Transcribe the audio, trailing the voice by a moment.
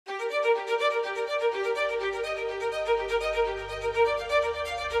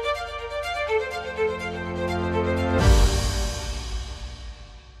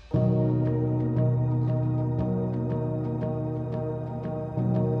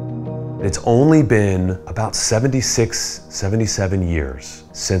It's only been about 76, 77 years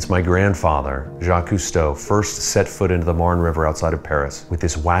since my grandfather, Jacques Cousteau, first set foot into the Marne River outside of Paris with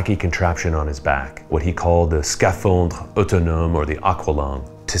this wacky contraption on his back, what he called the scaphandre autonome or the aqualung,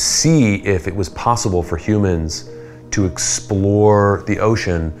 to see if it was possible for humans to explore the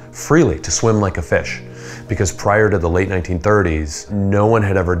ocean freely, to swim like a fish. Because prior to the late 1930s, no one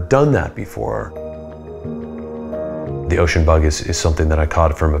had ever done that before. The ocean bug is something that I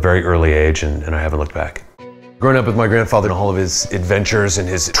caught from a very early age, and I haven't looked back. Growing up with my grandfather and all of his adventures and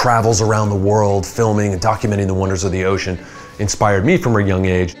his travels around the world, filming and documenting the wonders of the ocean, inspired me from a young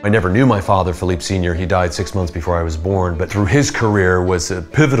age. I never knew my father, Philippe Sr. He died 6 months before I was born, but through his career was a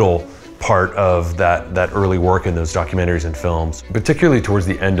pivotal part of that early work in those documentaries and films. Particularly towards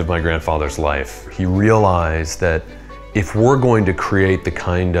the end of my grandfather's life, he realized that if we're going to create the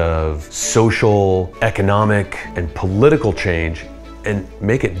kind of social, economic, and political change and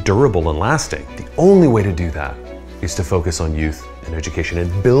make it durable and lasting, the only way to do that is to focus on youth and education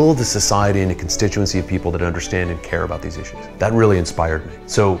and build a society and a constituency of people that understand and care about these issues. That really inspired me.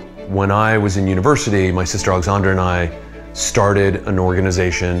 So when I was in university, my sister Alexandra and I started an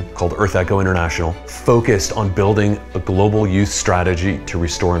organization called Earth Echo International, focused on building a global youth strategy to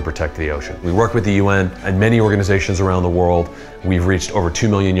restore and protect the ocean. We work with the UN and many organizations around the world. We've reached over 2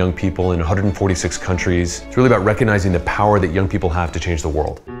 million young people in 146 countries. It's really about recognizing the power that young people have to change the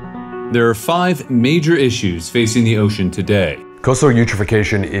world. There are 5 major issues facing the ocean today. Coastal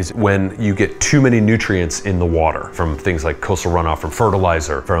eutrophication is when you get too many nutrients in the water from things like coastal runoff, from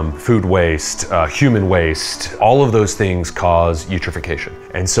fertilizer, from food waste, human waste. All of those things cause eutrophication.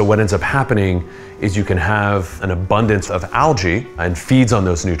 And so what ends up happening is you can have an abundance of algae and feeds on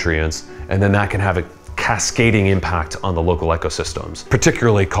those nutrients, and then that can have a cascading impact on the local ecosystems,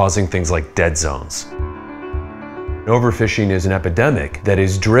 particularly causing things like dead zones. Overfishing is an epidemic that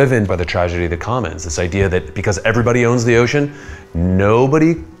is driven by the tragedy of the commons. This idea that because everybody owns the ocean,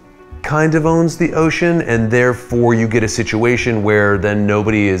 nobody kind of owns the ocean, and therefore you get a situation where then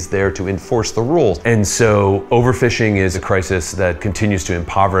nobody is there to enforce the rules. And so overfishing is a crisis that continues to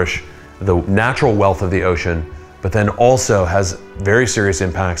impoverish the natural wealth of the ocean, but then also has very serious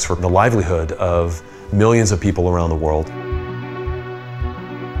impacts for the livelihood of millions of people around the world.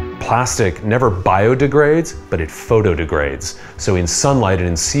 Plastic never biodegrades, but it photodegrades. So in sunlight and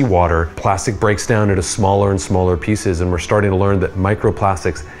in seawater, plastic breaks down into smaller and smaller pieces, and we're starting to learn that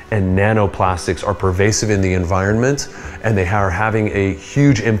microplastics and nanoplastics are pervasive in the environment, and they are having a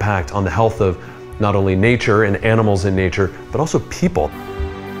huge impact on the health of not only nature and animals in nature, but also people.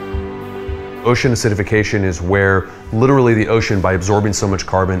 Ocean acidification is where literally the ocean, by absorbing so much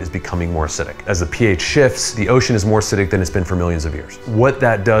carbon, is becoming more acidic. As the pH shifts, the ocean is more acidic than it's been for millions of years. What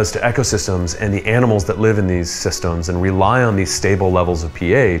that does to ecosystems and the animals that live in these systems and rely on these stable levels of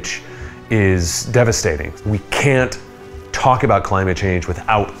pH is devastating. We can't talk about climate change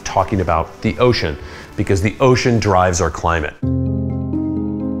without talking about the ocean, because the ocean drives our climate.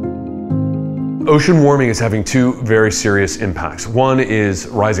 Ocean warming is having 2 very serious impacts. One is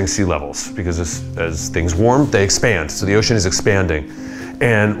rising sea levels, because as things warm, they expand. So the ocean is expanding.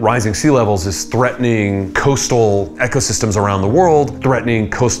 And rising sea levels is threatening coastal ecosystems around the world,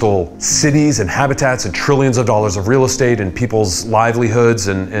 threatening coastal cities and habitats and trillions of dollars of real estate and people's livelihoods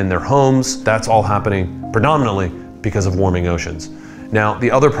and their homes. That's all happening predominantly because of warming oceans. Now,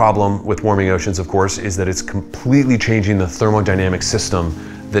 the other problem with warming oceans, of course, is that it's completely changing the thermodynamic system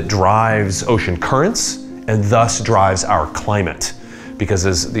that drives ocean currents and thus drives our climate. Because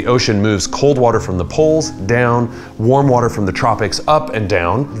as the ocean moves cold water from the poles down, warm water from the tropics up and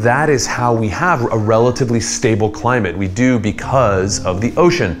down, that is how we have a relatively stable climate. We do because of the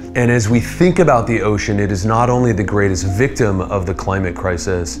ocean. And as we think about the ocean, it is not only the greatest victim of the climate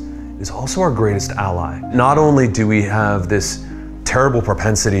crisis, it is also our greatest ally. Not only do we have this terrible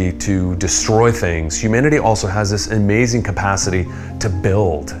propensity to destroy things, humanity also has this amazing capacity to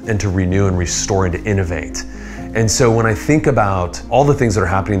build and to renew and restore and to innovate. And so when I think about all the things that are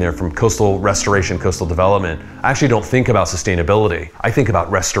happening there, from coastal restoration, coastal development, I actually don't think about sustainability. I think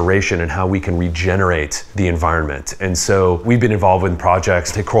about restoration and how we can regenerate the environment. And so we've been involved in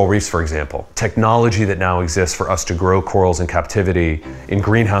projects, take coral reefs for example. Technology that now exists for us to grow corals in captivity, in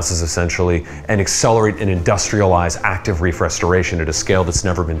greenhouses essentially, and accelerate and industrialize active reef restoration at a scale that's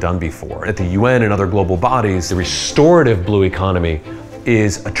never been done before. At the UN and other global bodies, the restorative blue economy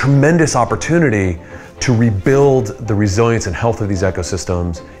is a tremendous opportunity to rebuild the resilience and health of these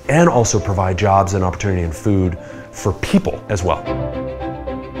ecosystems and also provide jobs and opportunity and food for people as well.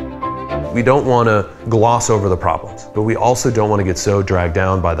 We don't want to gloss over the problems, but we also don't want to get so dragged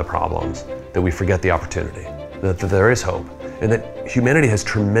down by the problems that we forget the opportunity, that there is hope. and that humanity has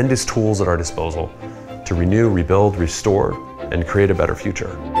tremendous tools at our disposal to renew, rebuild, restore, and create a better future.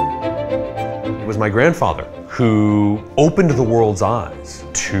 It was my grandfather who opened the world's eyes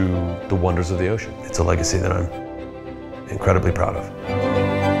to the wonders of the ocean. It's a legacy that I'm incredibly proud of.